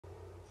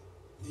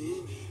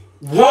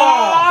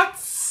What?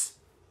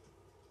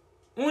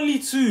 Only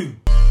 2.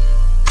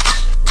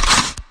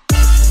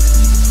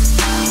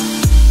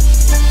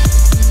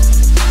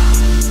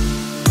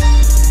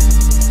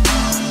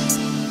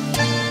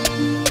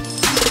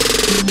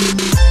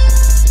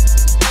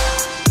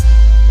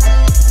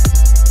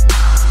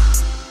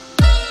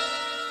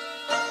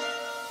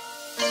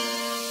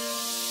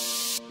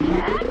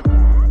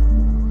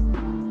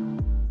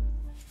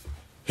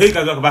 Hey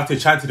guys, welcome back to the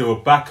channel. Today we're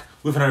back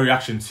with another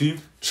reaction to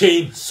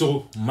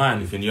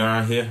Chainsawman. If you're new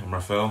around here, I'm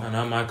Raphael. And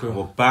I'm Michael.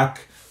 We're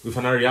back with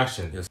another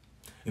reaction. Yes.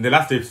 In the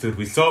last episode,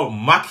 we saw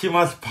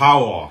Makima's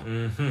power,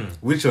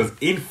 which was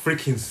in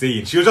freaking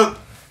insane. She was just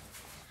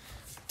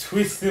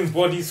Twisting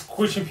bodies,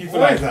 squishing people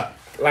What is that?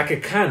 like a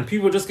can.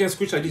 People just getting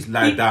squished like this.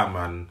 like Beep. that,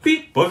 man.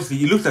 Beep. But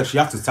obviously, it looks like she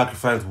has to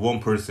sacrifice one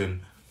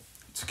person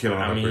to kill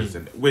another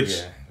person,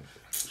 which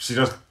she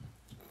just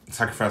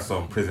sacrificed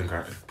some prison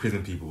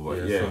people.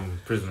 But yeah, some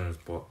prisoners.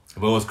 But it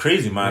was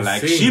crazy, man.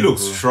 Insane, like she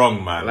looks bro.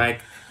 strong, man.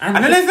 Like, and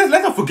then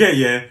let's not forget,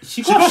 yeah,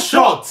 she got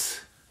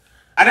shot.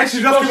 and then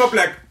she just came up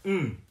like,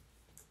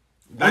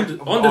 like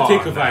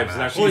Undertaker vibes. Like,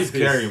 what she's is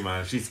this? scary,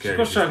 man. She's scary. She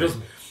got shot and just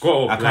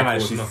got up. I can't like, it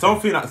was she's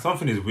nothing.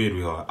 something is weird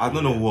with her. I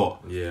don't know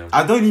what. Yeah.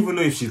 I don't even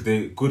know if she's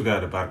the good guy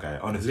or the bad guy.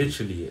 Honestly,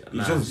 Literally.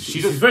 she's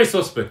She's very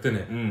suspect, isn't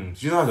it?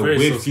 She just has a Very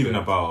weird suspect.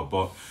 feeling about her.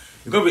 But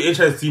it's gonna be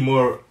interesting to see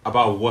more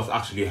about what's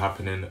actually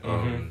happening.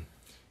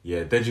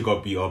 Yeah, Denji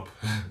got beat up.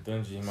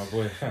 Denji, my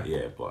boy.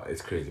 Yeah, but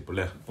it's crazy.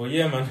 But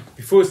yeah, man.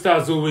 Before we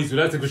start, as always, we'd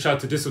like to give a shout out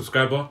to this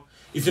subscriber.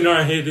 If you're not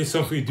around here, this is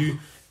something we do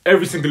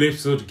every single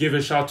episode. Give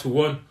a shout to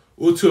 1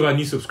 or 2 of our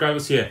new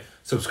subscribers here.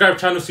 Subscribe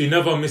channel so you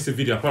never miss a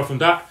video. Apart from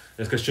that,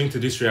 let's get straight into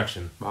this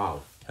reaction.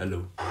 wow,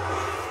 Hello.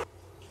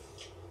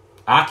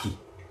 Aki.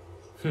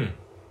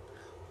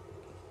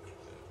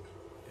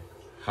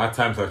 Hard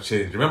times have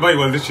changed. Remember, it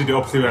was literally the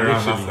opposite way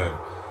around last time.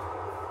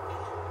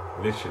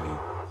 Literally.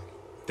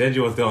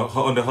 Denji was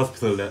on the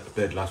hospital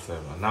bed last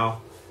time, and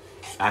now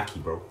it's Aki,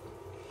 bro.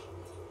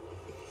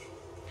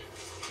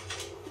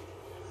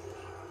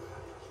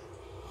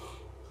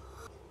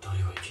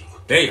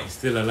 Damn.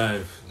 Still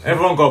alive.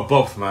 Everyone got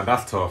bops, man.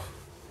 That's tough.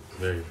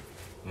 Very.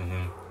 I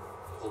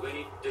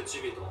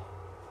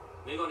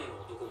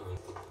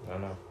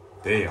know.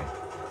 Damn.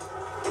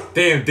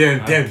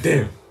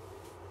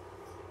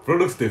 Bro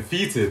looks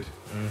defeated.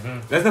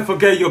 Let's not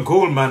forget your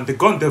goal, man. The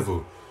gun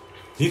devil.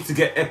 He needs to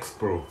get X,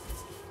 bro.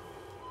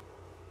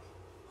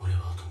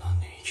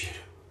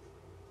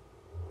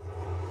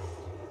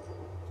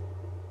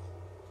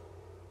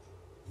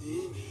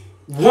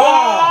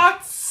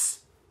 What?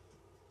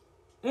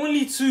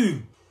 Only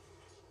 2.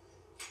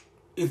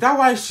 Is that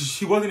why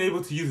she wasn't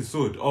able to use the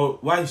sword? Or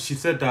why she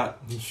said that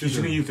she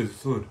shouldn't use the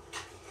sword?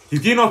 He's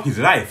giving up his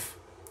life.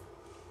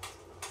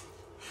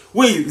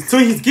 Wait, so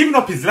he's giving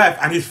up his life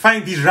and he's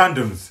finding these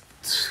randoms?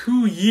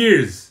 2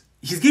 years.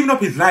 He's giving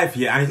up his life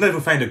here and he's not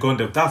even finding the gun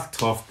devil. That's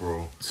tough,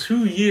 bro.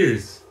 2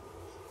 years.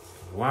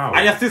 Wow.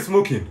 And you're still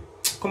smoking.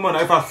 Come on,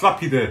 if I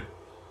slap you there.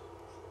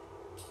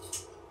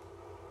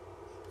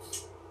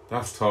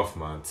 That's tough,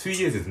 man. 2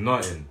 years is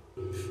nothing.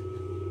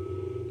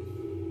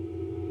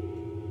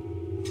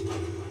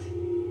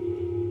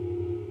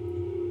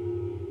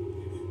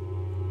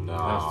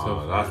 That's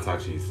tough. That's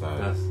actually sad.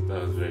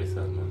 That was very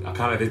sad, man. I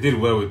kind of, they did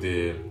well with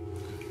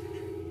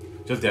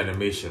just the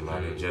animation,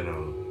 man, in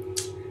general.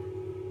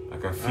 I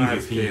can feel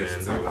his pain.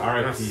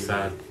 That's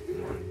sad.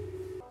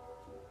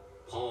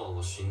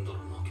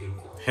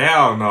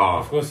 Hell no.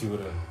 Of course you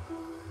wouldn't.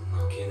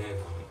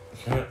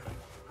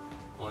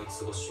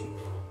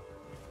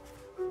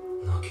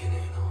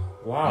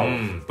 Wow.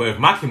 But if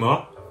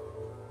Makima,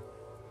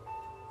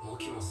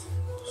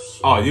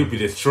 oh, you'd be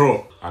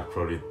distraught. I'd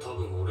probably.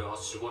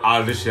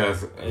 I'll literally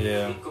has.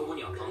 Yeah.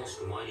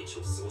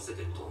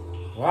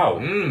 Wow.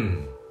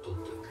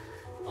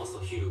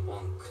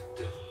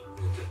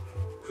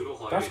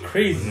 That's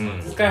crazy.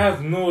 This guy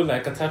has no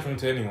like attachment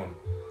to anyone.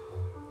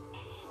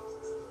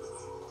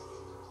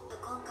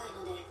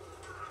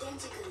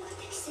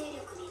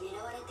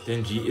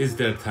 Denji is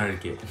their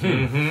target.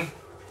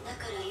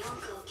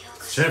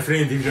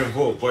 Strengthening the Indian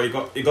vote, but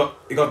he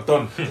got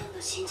done.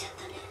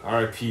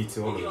 R.I.P.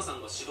 to all of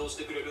them.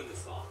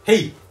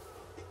 Hey!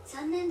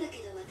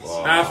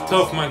 Wow. That's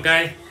tough, my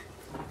guy.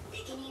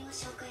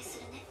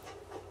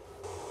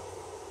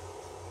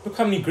 Look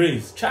how many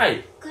graves.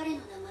 Chai.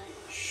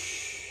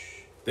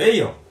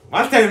 Damn.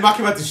 I'm telling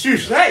Makima to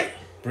shush. Hey!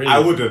 Brave. I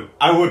wouldn't.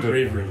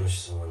 Bravery.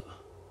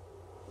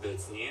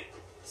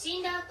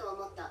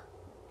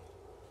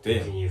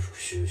 Damn.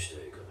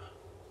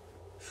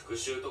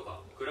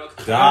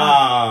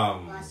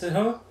 Damn. What the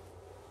hell?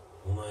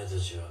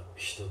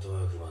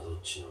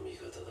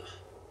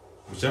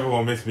 Whichever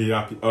one makes me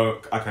happy,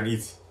 I can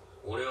eat.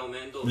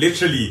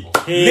 Literally.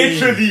 Hey.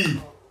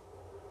 Literally.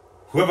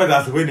 Whoever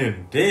that's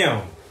winning.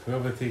 Damn.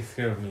 Whoever takes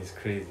care of me is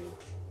crazy.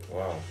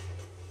 Wow.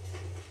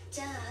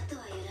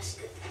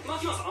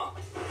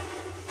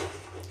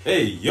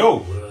 Hey,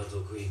 yo.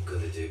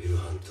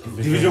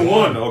 Division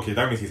 1. Okay,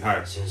 that means he's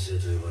higher.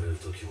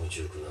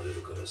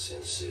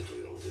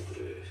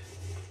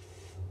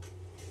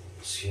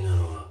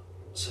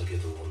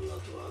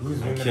 Who's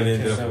women killing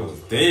that them.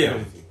 can't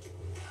Damn.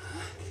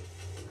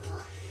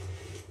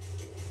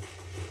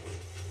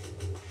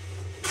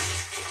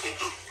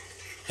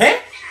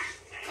 Hey?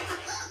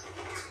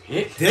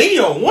 Yeah.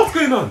 Damn, what's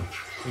going on?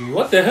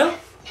 What the hell?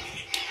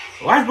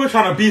 Why is bro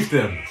trying to beat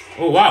them?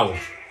 Oh wow.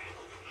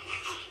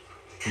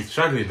 He's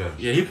struggling them.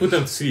 Yeah, he put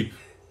them to sleep.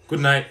 Good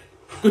night.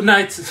 Good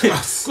night.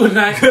 Good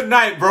night. Good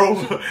night,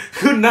 bro.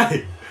 Good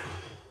night.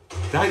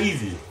 That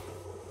easy.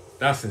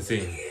 That's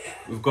insane.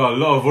 We've got a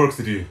lot of work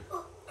to do.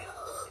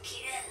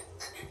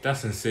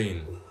 That's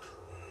insane.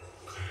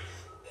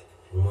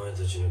 He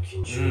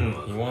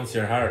wants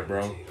your heart,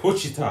 bro.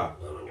 Pochita.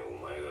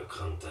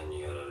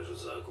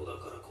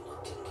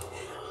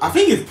 I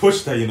think it's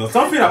Pochita, you know.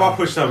 Something about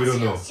Pochita we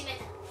don't know.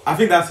 I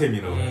think that's him,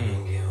 you know.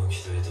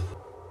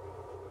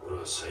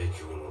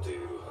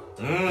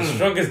 The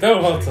strongest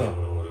devil hunter.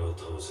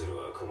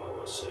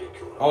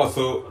 Oh,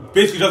 so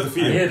basically just the I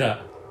feeling. hear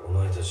that.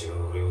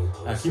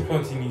 I keep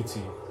wanting you to.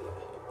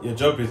 Your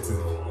job is to.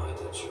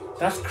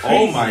 That's crazy.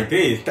 Oh my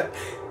days.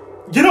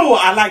 You know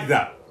what? I like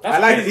that. That's I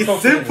like it. crazy It's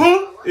confidence.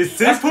 simple. It's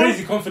That's simple.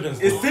 crazy confidence.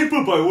 It's Though.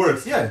 simple, but it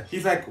works. Yeah.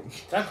 He's like,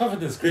 That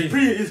confidence is crazy.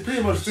 it's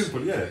pretty much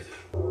simple. Yeah.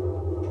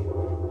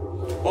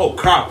 Oh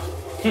crap.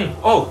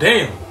 Oh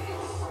damn.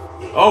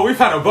 Oh, we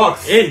found a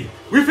box. Hey,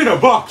 We found a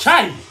box.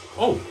 Chai.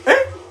 Oh, Eh?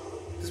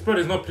 this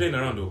brother's not playing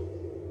around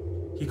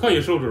though. He cut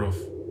your shoulder off.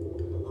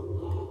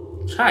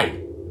 Chai.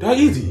 That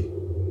easy.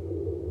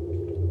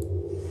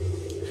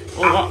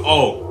 Oh, wow.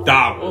 Oh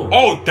damn. Oh.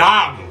 Oh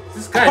damn.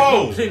 This guy's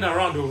not playing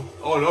around though.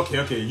 Oh,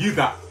 okay. Use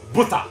that.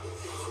 Butter.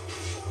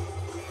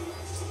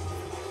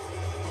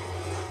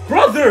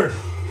 Brother.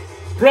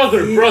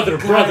 Brother.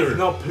 Guy's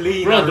not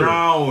playing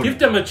around. Give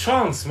them a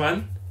chance,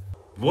 man.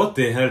 What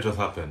the hell just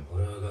happened?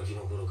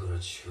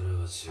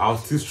 I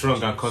was too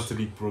strong and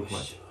constantly broke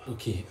my.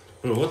 Okay.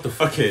 Bro, what the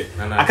fuck? Okay.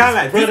 Nah, I can't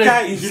like this brother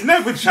guy. is- He's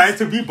never tried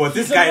to be, but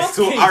this he's a guy is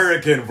so nutcase.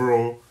 arrogant,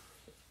 bro.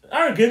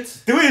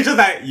 Arrogant. The way he's just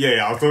like,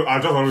 yeah, I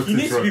just always He too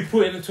needs to strong. be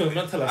put into a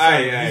mental Aye,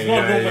 asylum. He's not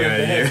normal in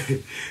the head.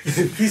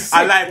 He's sick,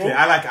 I like bro. it.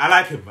 I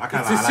like him. I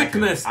can't It's lie, a I like him.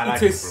 sickness. I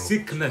like It's a him, bro.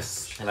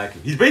 sickness. I like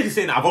him. He's basically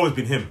saying I've always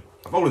been him.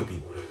 I've always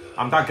been.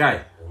 I'm that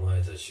guy.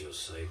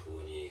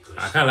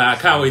 I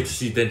can't wait to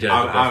see Denji.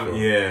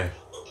 Yeah.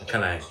 I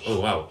can't like. Oh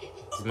wow,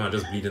 this man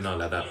just bleeding out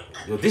like that.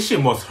 Yo, this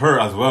shit must hurt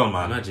as well,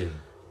 man. Imagine.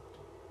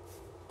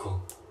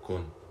 Go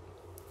on.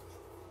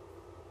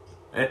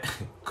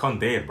 Con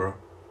dead, bro.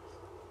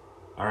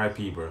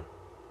 R.I.P., bro.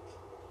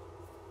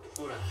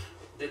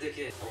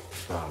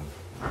 Damn.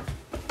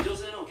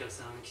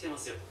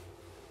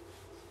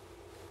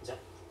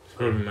 It's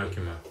probably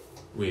Makima.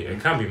 Wait,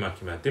 it can't be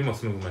Makima. They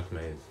must know who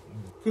Makima is.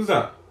 Who's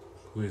that?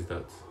 Who is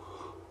that?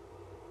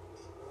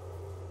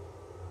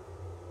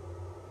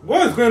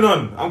 What is going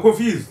on? I'm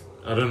confused.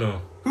 I don't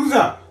know. Who's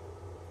that?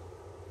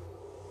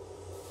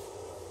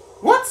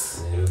 What?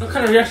 What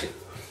kind of reaction?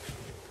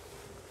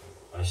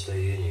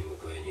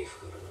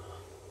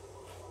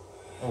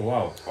 Oh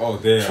wow. Oh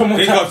damn. Traumatized.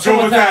 They got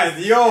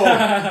traumatized.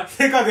 Yo.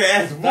 They got their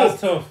ass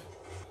That's whooped. tough.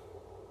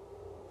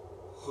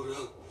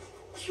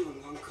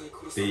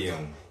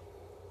 Damn.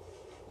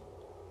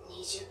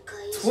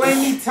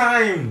 20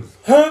 times.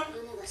 Huh?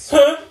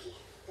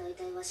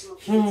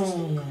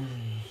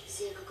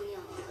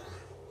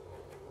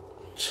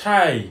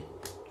 Chai.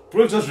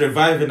 Bro, just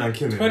reviving and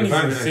killing. 20 is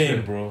Reviving and insane,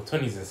 killing. bro.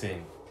 20 is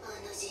insane.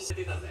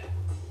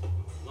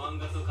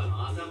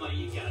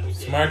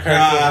 Smart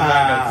character in the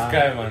manga, this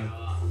guy, man.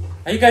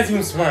 Are you guys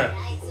even smart?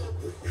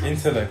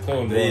 Intellect,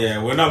 oh no.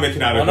 Yeah, we're not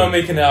making out We're of not it.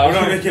 making it out. We're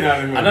not making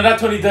out of it. Another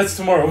 20 deaths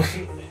tomorrow.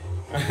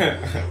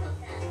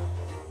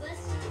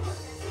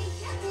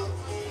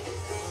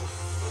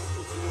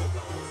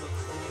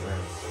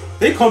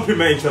 They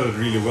complement each other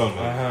really well, man.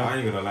 Uh-huh. I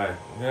ain't gonna lie.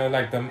 They're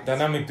like the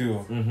dynamic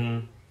duo. Mm-hmm.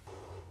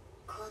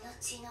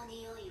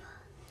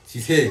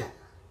 She's here.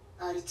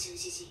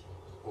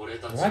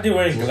 Why are they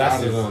wearing I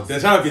glasses? don't know. They're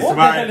trying to be What the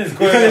smart. hell is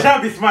going They're on?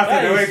 trying to be smart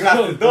That and they wear is so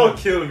glasses. Don't dumb.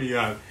 kill me,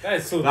 man. That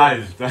is so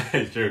That dumb.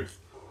 is jokes.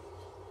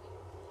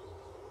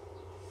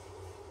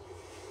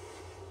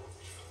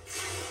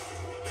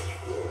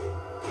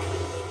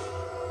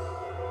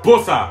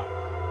 Bossa.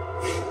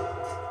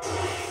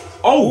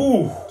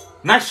 Oh,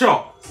 nice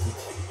shot.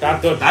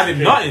 That dodge That is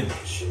did crazy.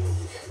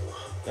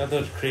 nothing. That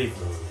dodge crazy.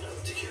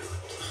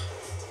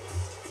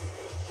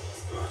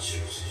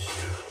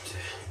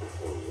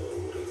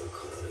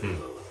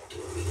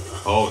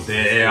 Oh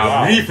damn,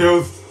 Wow.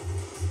 refills.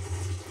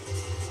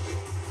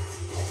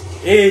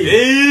 Hey.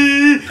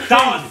 Hey,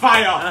 that was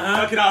fire.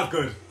 Uh-huh. Okay, that was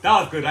good. That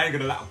was good. I ain't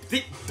gonna lie.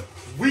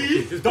 We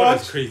This dodge is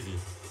dodged. crazy.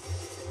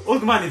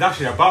 Old man is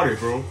actually about it,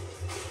 bro.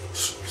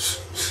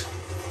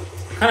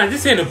 Kinda,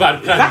 this ain't a bad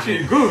It's plan.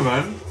 actually good,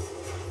 man.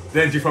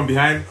 Denji from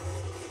behind.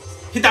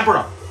 Hit that,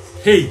 bro.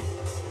 Hey.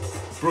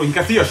 Bro, you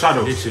can see your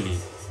shadow. Literally.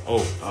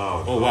 Oh.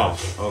 Oh, Oh, wow.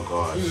 gosh. Oh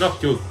gosh. You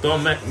knocked your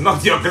dumb man.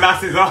 Knocked your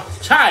glasses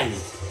off. Chai.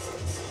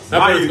 That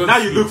Now brother's you, gone now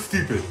to you sleep. look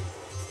stupid.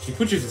 He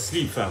put you to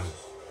sleep, fam.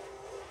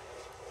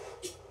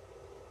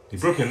 He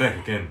broke your neck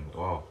again.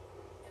 Wow.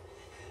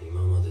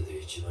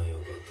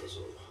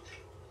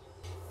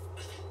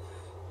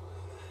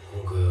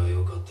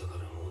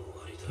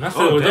 That's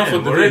Oh, we're done damn, for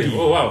the already. day.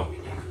 Oh wow.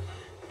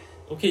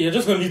 Okay, you're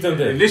just gonna leave them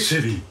there.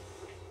 Literally.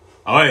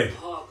 Oi.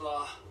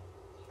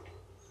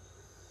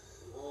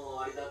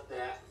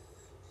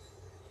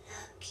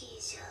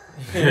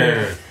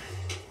 Yeah.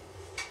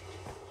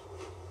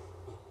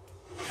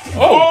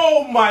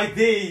 Oh my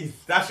days!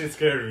 That shit's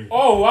scary.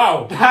 Oh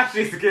wow. That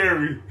shit's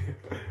scary.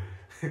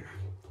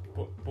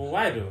 But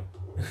why though?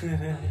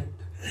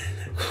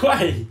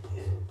 Why?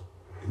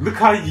 Look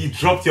how you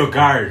dropped your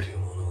guard.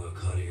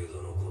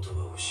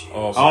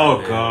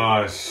 Oh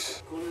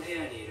gosh.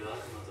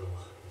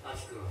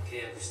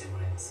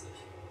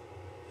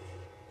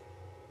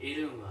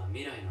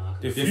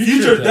 The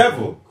future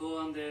devil.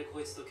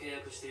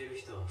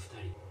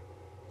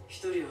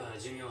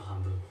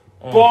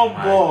 Oh,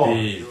 Bombo. my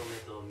days.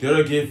 The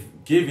other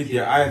give it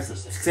their eyes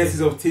senses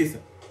of taste.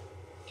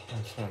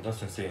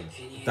 That's insane.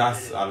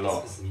 That's a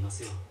lot.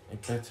 A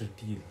better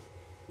deal.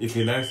 If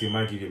he likes, he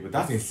might give it, but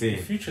that's The insane.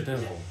 future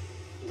devil.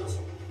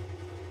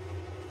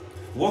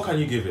 What can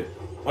you give it?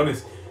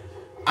 Honest,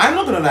 I'm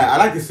not gonna lie. I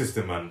like this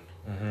system, man.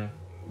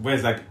 Where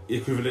it's like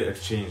equivalent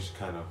exchange,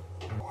 kind of.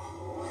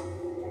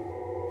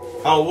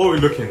 Oh, what are we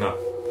looking at?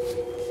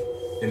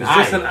 An It's eye.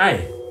 just an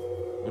eye.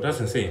 Oh, that's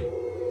insane.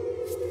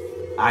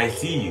 I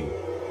see you.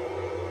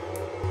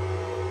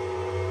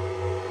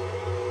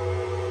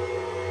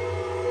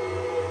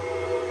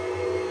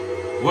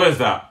 What is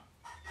that?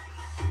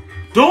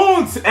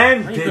 Don't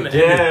end How you it gonna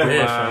there, end it there,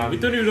 man. fam? We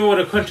don't even know what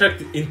a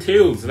contract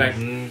entails. Like,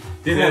 This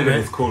Come on, end man.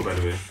 is cool, by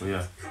the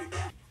way.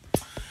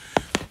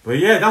 But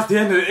yeah, that's the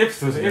end of the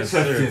episode. Yes, sir.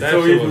 Interesting. That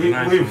So shit was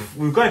nice, man.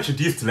 we've got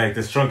introduced to like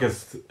the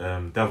strongest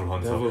devil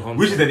hunter, Devil hunter.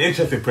 which is an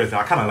interesting person.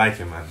 I kind of like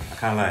him, man. I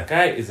kind of like.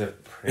 guy is a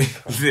prick.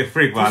 He's a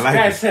freak, but I This like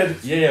guy him.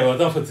 said, yeah, we're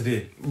done for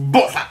today.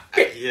 But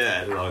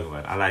yeah,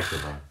 man. I like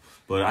him, man.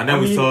 But and then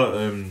we saw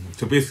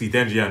so basically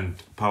Denji and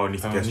Power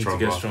need to get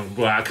stronger.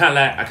 Bro, I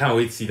can't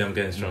wait to see them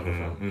getting stronger,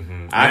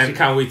 fam. I actually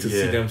can't wait to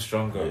see them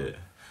stronger.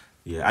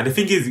 Yeah. And the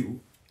thing is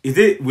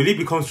will he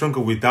become stronger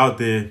without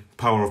the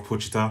power of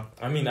Pochita?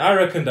 I mean, I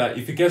reckon that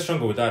if he gets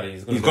stronger with it,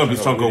 He's gonna be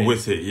stronger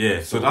with it.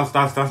 Yeah. So that's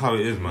how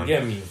it is, man. You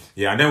get me?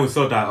 Yeah. And then we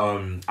saw that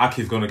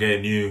Aki's gonna get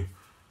a new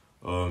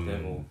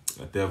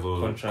devil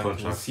contract.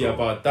 We'll see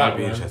about that. That'd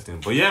be man.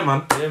 interesting. But yeah,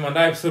 man. Yeah, man,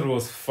 that episode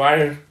was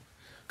fire.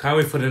 Can't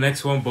wait for the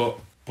next one, but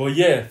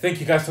yeah, thank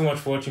you guys so much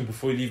for watching.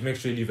 Before you leave, make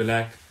sure you leave a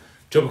like.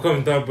 Drop a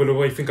comment down below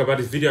what you think about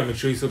this video and make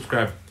sure you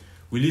subscribe.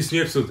 We release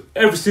new episodes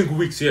every single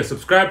week, so yeah,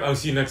 subscribe and I'll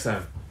see you next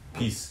time.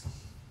 Peace.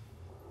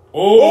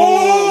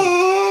 Oh!